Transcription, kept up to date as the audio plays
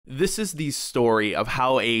This is the story of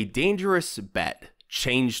how a dangerous bet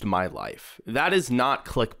changed my life. That is not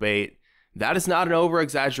clickbait. That is not an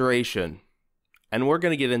over-exaggeration. And we're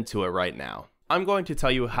going to get into it right now. I'm going to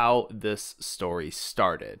tell you how this story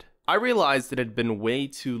started. I realized it had been way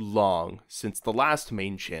too long since the last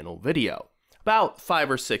main channel video. About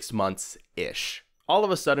 5 or 6 months-ish. All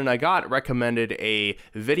of a sudden, I got recommended a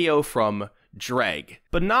video from Dreg,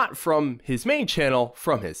 but not from his main channel,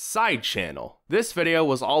 from his side channel. This video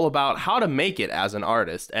was all about how to make it as an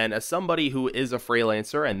artist, and as somebody who is a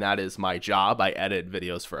freelancer, and that is my job, I edit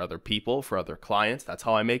videos for other people, for other clients, that's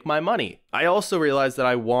how I make my money. I also realized that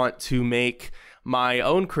I want to make my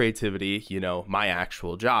own creativity, you know, my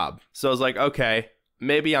actual job. So I was like, okay,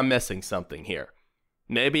 maybe I'm missing something here.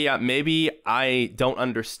 Maybe I don't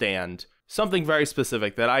understand something very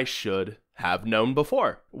specific that I should have known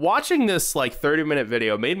before. Watching this like 30-minute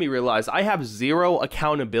video made me realize I have zero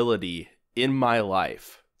accountability in my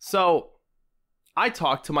life. So I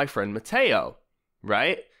talked to my friend Mateo,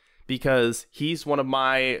 right? Because he's one of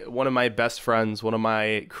my best friends, one of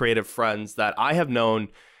my creative friends that I have known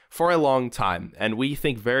for a long time, and we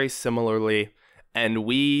think very similarly, and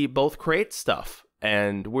we both create stuff.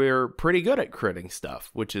 And we're pretty good at creating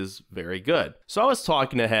stuff, which is very good. So I was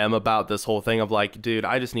talking to him about this whole thing of like, dude,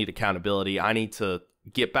 I just need accountability. I need to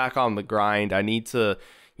get back on the grind. I need to,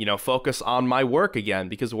 you know, focus on my work again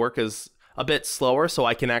because work is a bit slower. So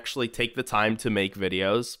I can actually take the time to make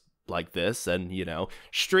videos like this and, you know,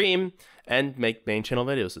 stream and make main channel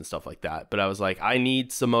videos and stuff like that. But I was like, I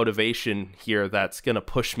need some motivation here that's going to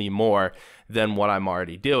push me more than what I'm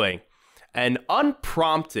already doing. And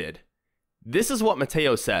unprompted, this is what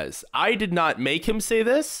Mateo says. I did not make him say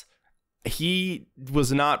this. He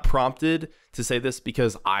was not prompted to say this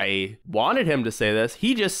because I wanted him to say this.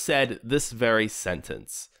 He just said this very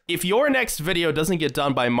sentence. If your next video doesn't get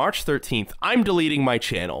done by March 13th, I'm deleting my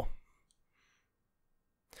channel.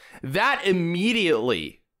 That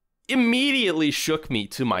immediately shook me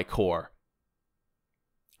to my core.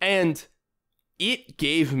 And it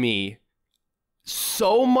gave me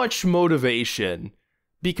so much motivation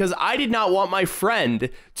because I did not want my friend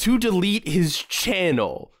to delete his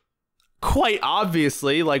channel. Quite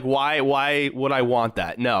obviously, like why would I want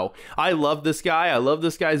that? No, I love this guy. I love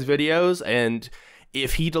this guy's videos. And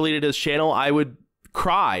if he deleted his channel, I would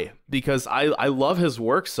cry because I love his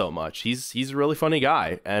work so much. He's a really funny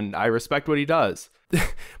guy and I respect what he does.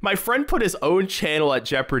 My friend put his own channel at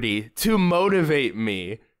jeopardy to motivate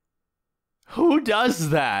me. Who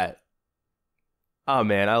does that? Oh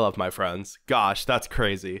man, I love my friends. Gosh, that's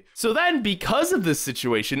crazy. So then, because of this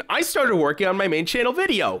situation, I started working on my main channel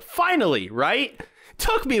video. Finally, right?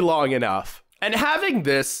 Took me long enough. And having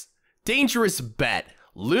this dangerous bet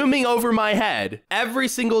looming over my head every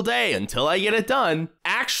single day until I get it done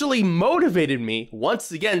actually motivated me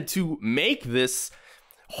once again to make this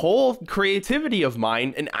whole creativity of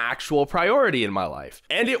mine an actual priority in my life.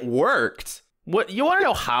 And it worked. What you want to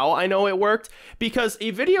know how I know it worked? Because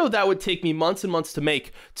a video that would take me months and months to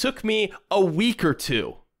make took me a week or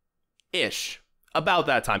two-ish, about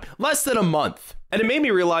that time, less than a month. And it made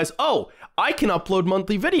me realize, oh, I can upload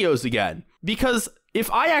monthly videos again. Because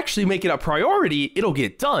if I actually make it a priority, it'll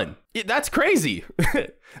get done. That's crazy.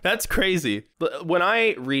 That's crazy. When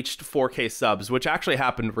I reached 4K subs, which actually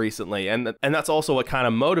happened recently, and that's also what kind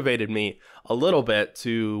of motivated me a little bit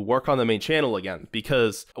to work on the main channel again,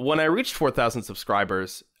 because when I reached 4,000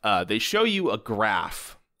 subscribers, they show you a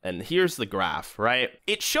graph, and here's the graph, right?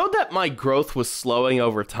 It showed that my growth was slowing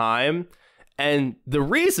over time, and the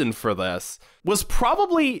reason for this was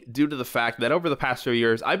probably due to the fact that over the past few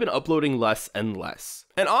years, I've been uploading less and less.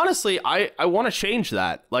 And honestly, I want to change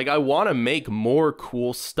that. Like, I want to make more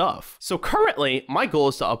cool stuff. So currently, my goal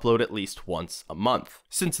is to upload at least once a month.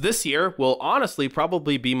 Since this year will honestly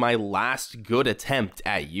probably be my last good attempt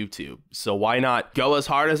at YouTube. So why not go as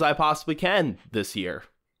hard as I possibly can this year?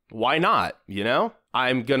 Why not, you know?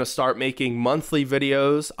 I'm going to start making monthly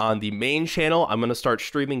videos on the main channel. I'm going to start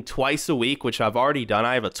streaming twice a week, which I've already done.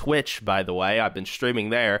 I have a Twitch, by the way. I've been streaming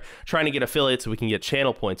there, trying to get affiliates so we can get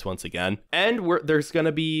channel points once again. And there's going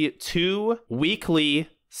to be 2 weekly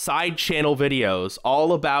side channel videos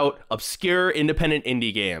all about obscure independent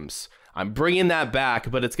indie games. I'm bringing that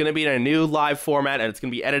back, but it's going to be in a new live format and it's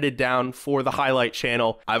going to be edited down for the highlight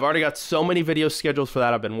channel. I've already got so many videos scheduled for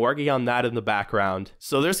that. I've been working on that in the background.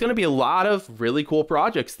 So there's going to be a lot of really cool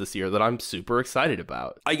projects this year that I'm super excited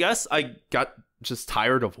about. I guess I got just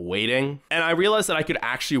tired of waiting, and I realized that I could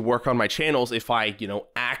actually work on my channels if I, you know,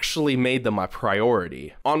 actually made them my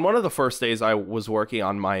priority. On one of the first days I was working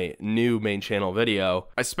on my new main channel video,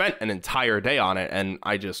 I spent an entire day on it and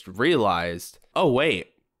I just realized, oh wait,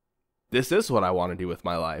 this is what I want to do with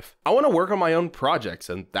my life. I want to work on my own projects,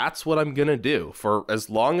 and that's what I'm going to do for as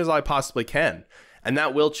long as I possibly can. And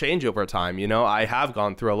that will change over time. You know, I have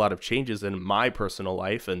gone through a lot of changes in my personal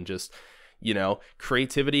life and just, you know,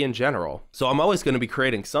 creativity in general. So I'm always going to be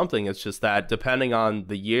creating something. It's just that depending on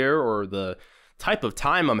the year or the type of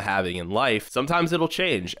time I'm having in life, sometimes it'll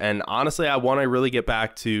change. And honestly, I want to really get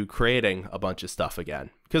back to creating a bunch of stuff again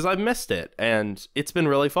because I've missed it and it's been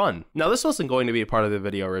really fun. Now, this wasn't going to be a part of the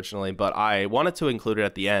video originally, but I wanted to include it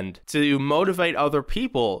at the end to motivate other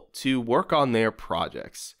people to work on their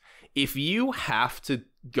projects. If you have to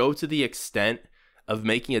go to the extent of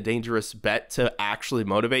making a dangerous bet to actually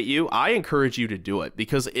motivate you, I encourage you to do it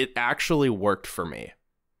because it actually worked for me.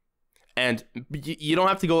 And you don't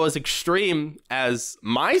have to go as extreme as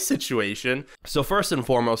my situation. So first and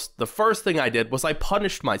foremost, the first thing I did was I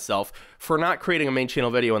punished myself for not creating a main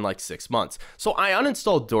channel video in like 6 months. So I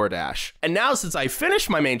uninstalled DoorDash. And now since I finished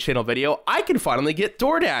my main channel video, I can finally get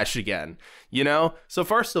DoorDash again. You know? So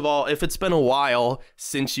first of all, if it's been a while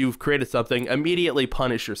since you've created something, immediately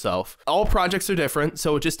punish yourself. All projects are different,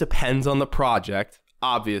 so it just depends on the project,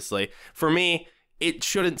 obviously. For me, it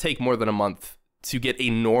shouldn't take more than a month to get a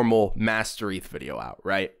normal Master ETH video out,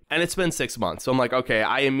 right? And it's been 6 months. So I'm like, okay,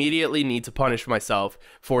 I immediately need to punish myself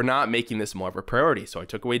for not making this more of a priority. So I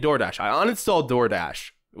took away DoorDash. I uninstalled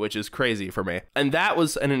DoorDash, which is crazy for me. And that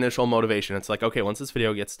was an initial motivation. It's like, okay, once this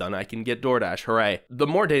video gets done, I can get DoorDash, hooray. The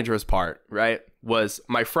more dangerous part, right, was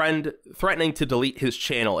my friend threatening to delete his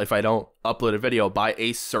channel if I don't upload a video by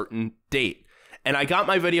a certain date. And I got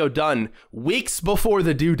my video done weeks before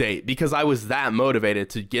the due date because I was that motivated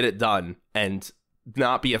to get it done and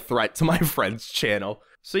not be a threat to my friend's channel.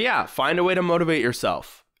 So yeah, find a way to motivate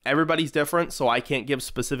yourself. Everybody's different, so I can't give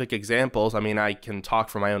specific examples. I mean, I can talk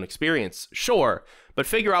from my own experience, sure, but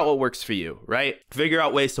figure out what works for you, right? Figure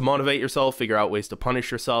out ways to motivate yourself, figure out ways to punish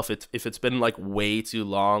yourself if it's been like way too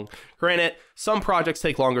long. Granted, some projects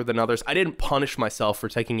take longer than others. I didn't punish myself for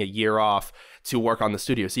taking a year off to work on the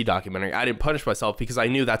Studio C documentary. I didn't punish myself because I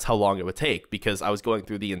knew that's how long it would take because I was going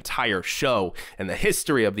through the entire show and the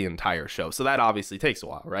history of the entire show. So that obviously takes a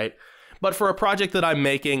while, right? But for a project that I'm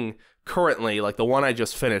making currently, like the one I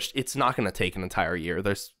just finished, it's not going to take an entire year.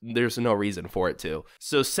 There's no reason for it to.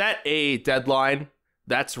 So set a deadline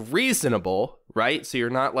that's reasonable, right? So you're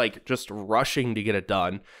not like just rushing to get it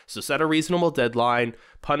done. So set a reasonable deadline,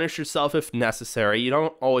 punish yourself if necessary. You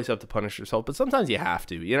don't always have to punish yourself, but sometimes you have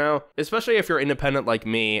to, you know? Especially if you're independent like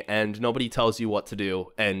me and nobody tells you what to do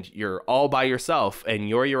and you're all by yourself and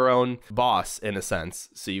you're your own boss in a sense.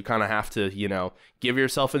 So you kind of have to, you know, give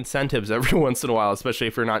yourself incentives every once in a while, especially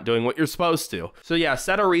if you're not doing what you're supposed to. So yeah,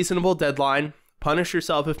 set a reasonable deadline. Punish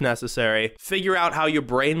yourself if necessary. Figure out how your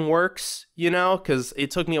brain works, you know, because it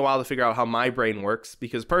took me a while to figure out how my brain works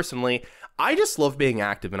because personally, I just love being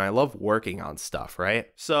active and I love working on stuff, right?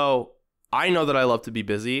 So I know that I love to be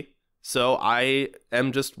busy. So I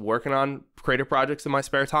am just working on creative projects in my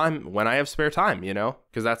spare time when I have spare time, you know,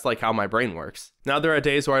 because that's like how my brain works. Now, there are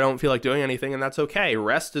days where I don't feel like doing anything, and that's okay.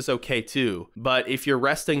 Rest is okay too. But if you're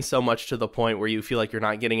resting so much to the point where you feel like you're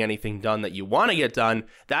not getting anything done that you want to get done,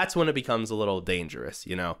 that's when it becomes a little dangerous,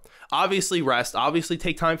 you know. Obviously, rest. Obviously,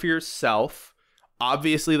 take time for yourself.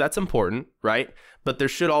 Obviously, that's important, right? But there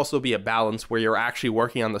should also be a balance where you're actually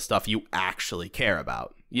working on the stuff you actually care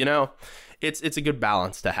about, you know? It's a good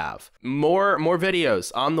balance to have. More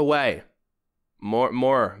videos on the way. More.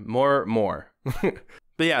 But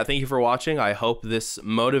yeah, thank you for watching. I hope this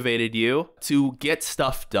motivated you to get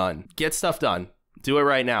stuff done. Get stuff done. Do it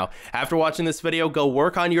right now. After watching this video, go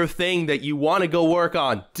work on your thing that you want to go work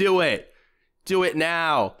on. Do it. Do it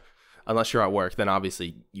now. Unless you're at work, then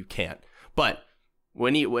obviously you can't. But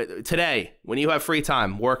today, when you have free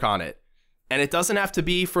time, work on it. And it doesn't have to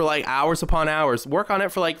be for like hours upon hours. Work on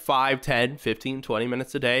it for like 5, 10, 15, 20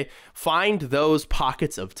 minutes a day. Find those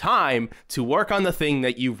pockets of time to work on the thing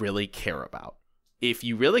that you really care about. If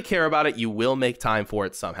you really care about it, you will make time for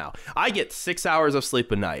it somehow. I get 6 hours of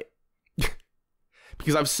sleep a night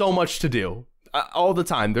because I have so much to do all the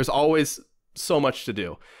time. There's always so much to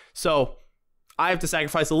do. So I have to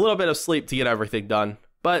sacrifice a little bit of sleep to get everything done.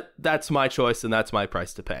 But that's my choice and that's my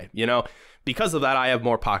price to pay, you know? Because of that, I have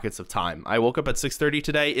more pockets of time. I woke up at 6:30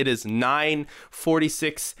 today. It is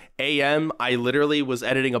 9:46 a.m. I literally was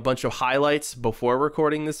editing a bunch of highlights before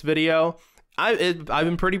recording this video. I've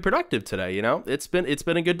been pretty productive today, you know? It's been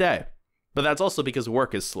a good day. But that's also because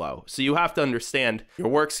work is slow. So you have to understand your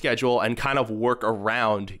work schedule and kind of work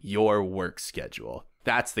around your work schedule.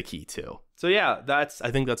 That's the key too. So yeah,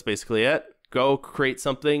 I think that's basically it. Go create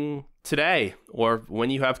something today or when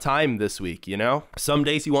you have time this week, you know? Some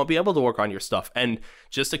days you won't be able to work on your stuff, and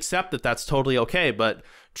just accept that that's totally okay, but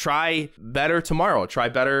try better tomorrow, try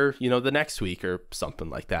better, you know, the next week or something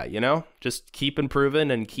like that, you know? Just keep improving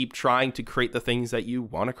and keep trying to create the things that you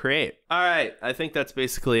want to create. All right, I think that's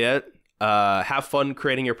basically it. Have fun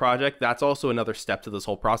creating your project. That's also another step to this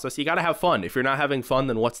whole process. You got to have fun. If you're not having fun,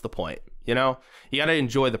 then what's the point? You know, you got to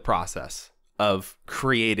enjoy the process of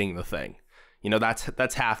creating the thing. You know,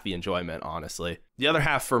 that's half the enjoyment, honestly. The other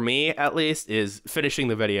half, for me at least, is finishing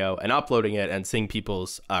the video and uploading it and seeing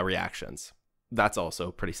people's reactions. That's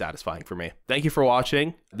also pretty satisfying for me. Thank you for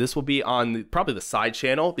watching. This will be on probably the side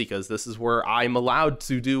channel, because this is where I'm allowed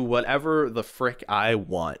to do whatever the frick I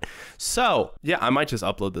want. So yeah, I might just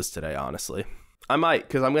upload this today, honestly. I might,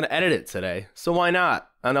 because I'm going to edit it today. So why not?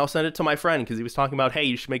 And I'll send it to my friend, because he was talking about, hey,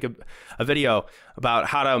 you should make a video about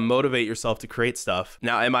how to motivate yourself to create stuff.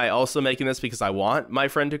 Now, am I also making this because I want my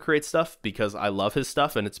friend to create stuff because I love his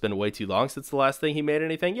stuff and it's been way too long since the last thing he made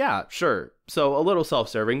anything? Yeah, sure. So a little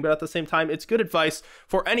self-serving, but at the same time, it's good advice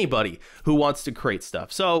for anybody who wants to create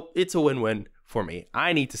stuff. So it's a win-win for me.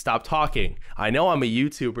 I need to stop talking. I know I'm a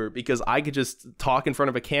YouTuber because I could just talk in front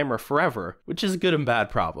of a camera forever, which is a good and bad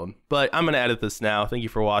problem. But I'm going to edit this now. Thank you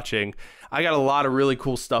for watching. I got a lot of really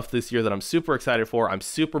cool stuff this year that I'm super excited for. I'm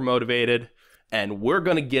super motivated, and we're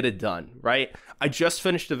going to get it done, right? I just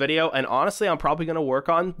finished a video, and honestly, I'm probably going to work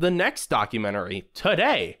on the next documentary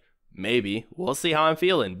today. Maybe. We'll see how I'm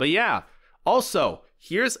feeling. But yeah, also,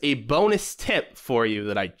 here's a bonus tip for you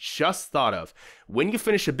that I just thought of. When you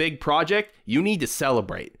finish a big project, you need to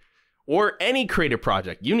celebrate. Or any creative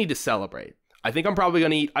project, you need to celebrate. I think I'm probably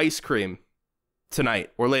going to eat ice cream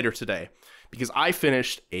tonight or later today, because I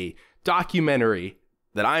finished a documentary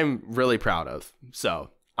that I'm really proud of. So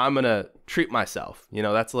I'm going to treat myself. You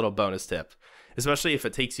know, that's a little bonus tip. Especially if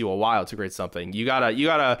it takes you a while to create something. You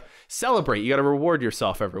gotta celebrate. You gotta reward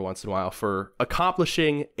yourself every once in a while for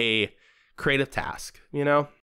accomplishing a creative task, you know?